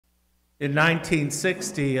In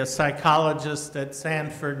 1960, a psychologist at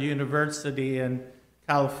Stanford University in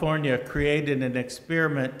California created an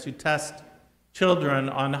experiment to test children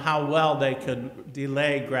on how well they could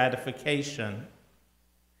delay gratification.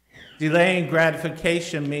 Delaying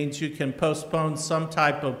gratification means you can postpone some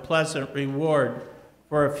type of pleasant reward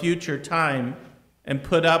for a future time and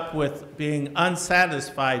put up with being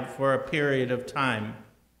unsatisfied for a period of time.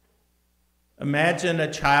 Imagine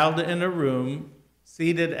a child in a room,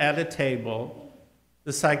 seated at a table.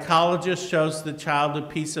 The psychologist shows the child a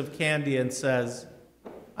piece of candy and says,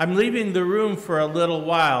 "I'm leaving the room for a little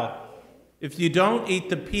while. If you don't eat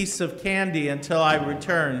the piece of candy until I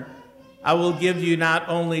return, I will give you not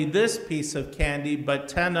only this piece of candy, but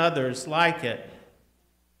 10 others like it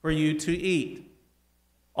for you to eat.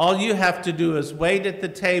 All you have to do is wait at the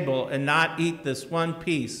table and not eat this one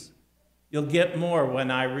piece. You'll get more when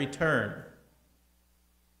I return."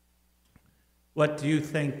 What do you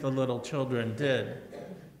think the little children did?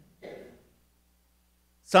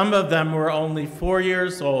 Some of them were only 4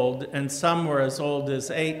 years old, and some were as old as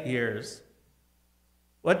 8 years.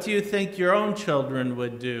 What do you think your own children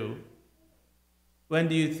would do? When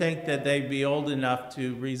do you think that they'd be old enough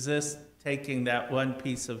to resist taking that one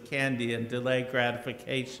piece of candy and delay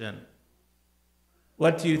gratification?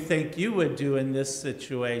 What do you think you would do in this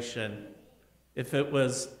situation if it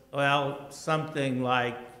was, well, something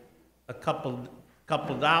like a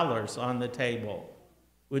couple dollars on the table?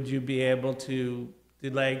 Would you be able to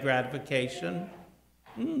delay gratification?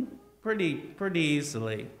 Pretty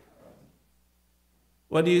easily.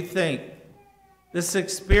 What do you think? This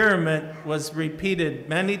experiment was repeated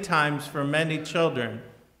many times for many children.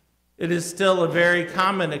 It is still a very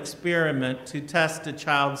common experiment to test a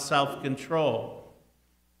child's self-control.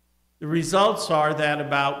 The results are that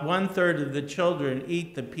about 1/3 of the children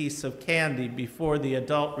eat the piece of candy before the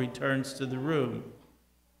adult returns to the room.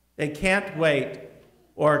 They can't wait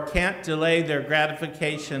or can't delay their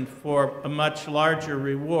gratification for a much larger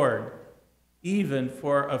reward, even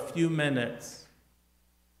for a few minutes.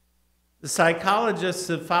 The psychologists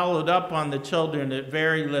have followed up on the children at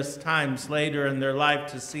various times later in their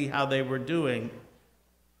life to see how they were doing.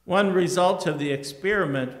 One result of the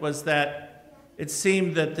experiment was that it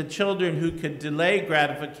seemed that the children who could delay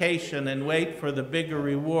gratification and wait for the bigger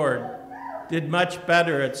reward did much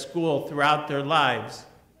better at school throughout their lives,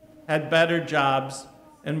 had better jobs,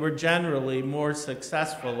 and were generally more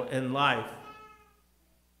successful in life.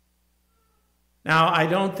 Now, I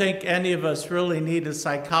don't think any of us really need a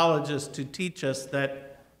psychologist to teach us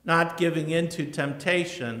that not giving in to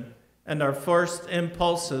temptation and our first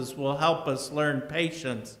impulses will help us learn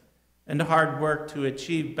patience and hard work to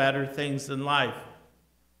achieve better things in life.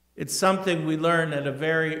 It's something we learn at a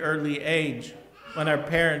very early age when our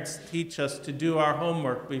parents teach us to do our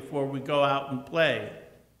homework before we go out and play,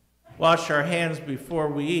 wash our hands before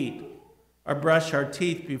we eat, or brush our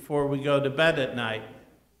teeth before we go to bed at night.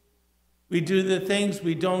 We do the things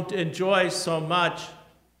we don't enjoy so much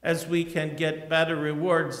as we can get better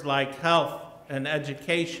rewards like health and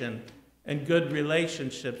education and good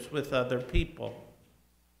relationships with other people.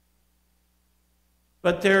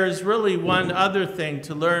 But there is really one other thing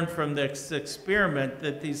to learn from this experiment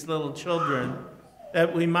that these little children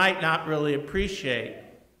that we might not really appreciate.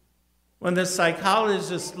 When the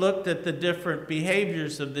psychologists looked at the different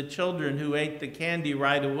behaviors of the children who ate the candy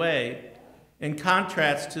right away, in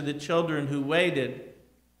contrast to the children who waited,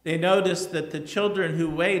 they noticed that the children who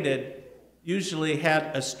waited usually had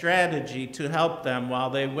a strategy to help them while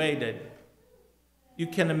they waited. You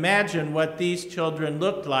can imagine what these children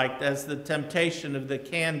looked like as the temptation of the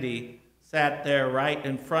candy sat there right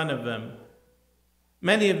in front of them.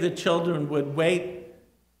 Many of the children would wait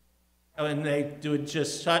and they would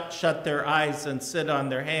just shut their eyes and sit on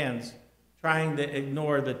their hands, trying to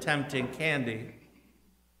ignore the tempting candy.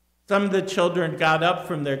 Some of the children got up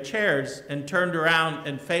from their chairs and turned around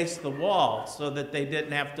and faced the wall so that they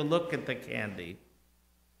didn't have to look at the candy.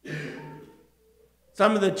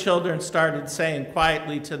 Some of the children started saying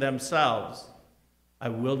quietly to themselves, "I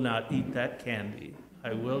will not eat that candy.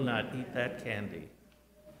 I will not eat that candy."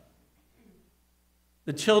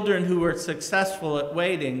 The children who were successful at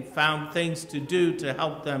waiting found things to do to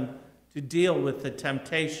help them to deal with the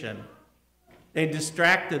temptation. They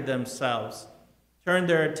distracted themselves, turned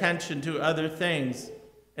their attention to other things,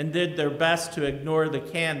 and did their best to ignore the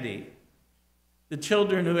candy. The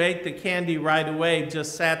children who ate the candy right away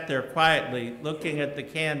just sat there quietly, looking at the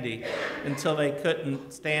candy until they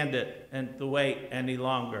couldn't stand it and the wait any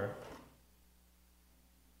longer.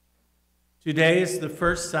 Today is the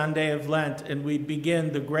first Sunday of Lent, and we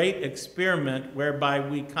begin the great experiment whereby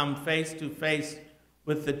we come face to face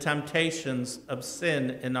with the temptations of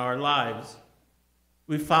sin in our lives.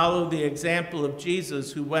 We follow the example of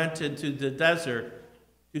Jesus, who went into the desert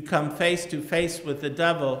to come face to face with the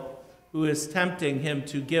devil, who is tempting him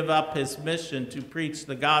to give up his mission to preach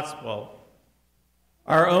the gospel.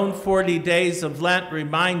 Our own 40 days of Lent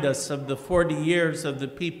remind us of the 40 years of the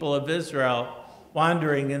people of Israel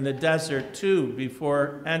wandering in the desert too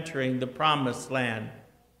before entering the promised land.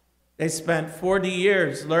 They spent 40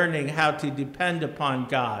 years learning how to depend upon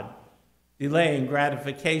God, delaying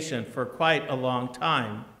gratification for quite a long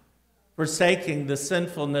time, forsaking the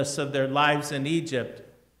sinfulness of their lives in Egypt,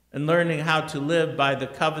 and learning how to live by the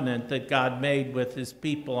covenant that God made with his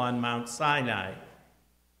people on Mount Sinai.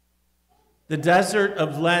 The desert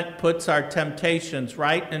of Lent puts our temptations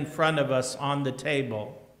right in front of us on the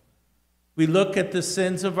table. We look at the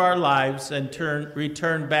sins of our lives and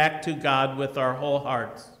return back to God with our whole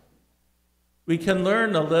hearts. We can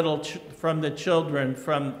learn a little from the children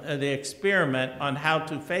from the experiment on how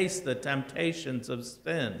to face the temptations of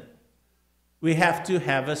sin. We have to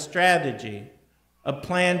have a strategy, a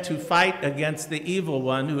plan to fight against the evil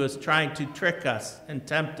one who is trying to trick us and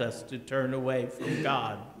tempt us to turn away from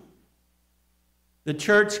God. The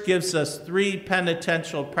church gives us 3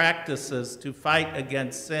 penitential practices to fight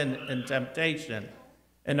against sin and temptation,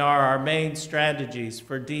 and are our main strategies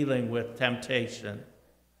for dealing with temptation.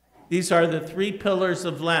 These are the 3 pillars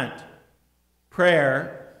of Lent: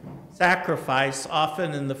 prayer, sacrifice,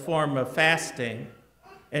 often in the form of fasting,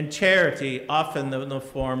 and charity, often in the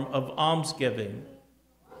form of almsgiving.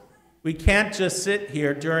 We can't just sit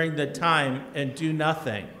here during the time and do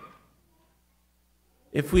nothing.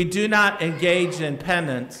 If we do not engage in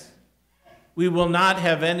penance, we will not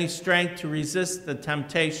have any strength to resist the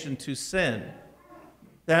temptation to sin.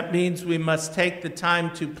 That means we must take the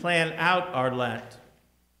time to plan out our Lent.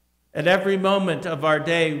 At every moment of our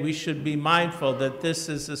day, we should be mindful that this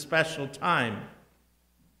is a special time.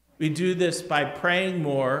 We do this by praying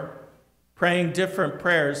more, praying different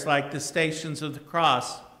prayers like the Stations of the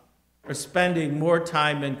Cross, or spending more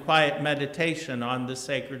time in quiet meditation on the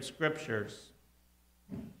sacred scriptures.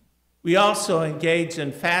 We also engage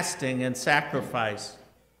in fasting and sacrifice.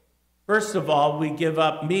 First of all, we give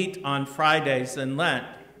up meat on Fridays in Lent,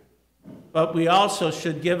 but we also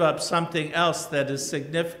should give up something else that is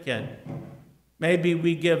significant. Maybe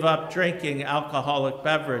we give up drinking alcoholic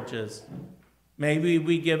beverages. Maybe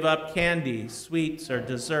we give up candy, sweets, or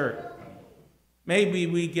dessert. Maybe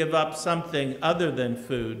we give up something other than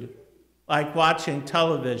food, like watching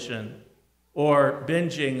television or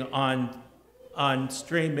binging on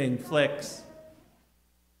streaming flicks,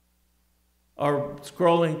 or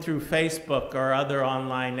scrolling through Facebook or other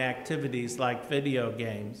online activities like video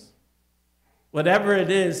games. Whatever it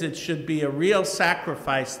is, it should be a real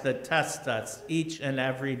sacrifice that tests us each and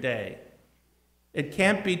every day. It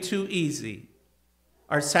can't be too easy.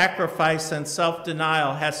 Our sacrifice and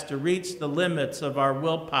self-denial has to reach the limits of our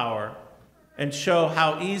willpower and show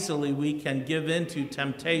how easily we can give in to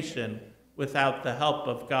temptation without the help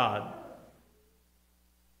of God.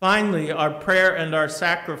 Finally, our prayer and our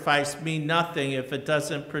sacrifice mean nothing if it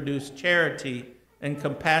doesn't produce charity and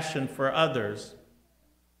compassion for others.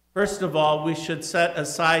 First of all, we should set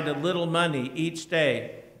aside a little money each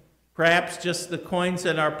day, perhaps just the coins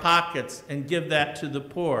in our pockets, and give that to the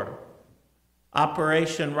poor.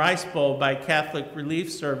 Operation Rice Bowl by Catholic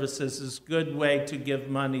Relief Services is a good way to give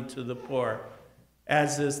money to the poor,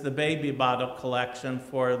 as is the baby bottle collection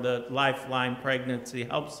for the Lifeline Pregnancy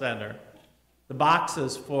Help Center. The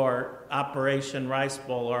boxes for Operation Rice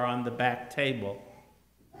Bowl are on the back table.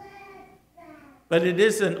 But it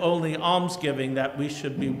isn't only almsgiving that we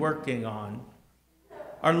should be working on.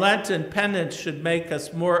 Our Lenten penance should make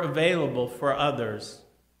us more available for others.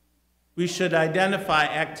 We should identify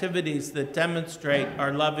activities that demonstrate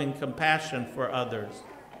our loving compassion for others.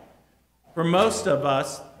 For most of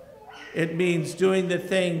us, it means doing the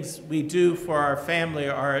things we do for our family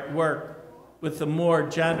or at work with a more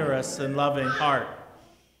generous and loving heart,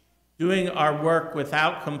 doing our work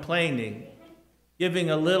without complaining,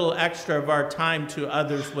 giving a little extra of our time to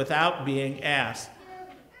others without being asked.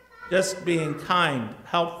 Just being kind,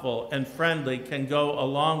 helpful, and friendly can go a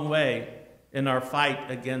long way in our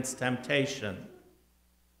fight against temptation.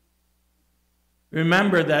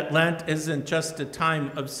 Remember that Lent isn't just a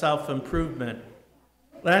time of self-improvement.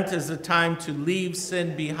 Lent is a time to leave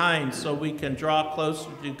sin behind so we can draw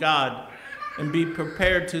closer to God and be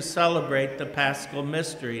prepared to celebrate the Paschal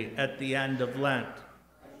Mystery at the end of Lent.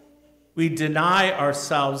 We deny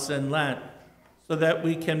ourselves in Lent so that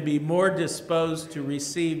we can be more disposed to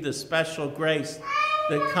receive the special grace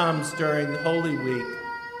that comes during Holy Week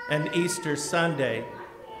and Easter Sunday,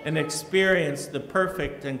 and experience the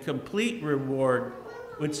perfect and complete reward,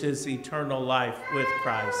 which is eternal life with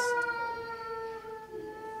Christ.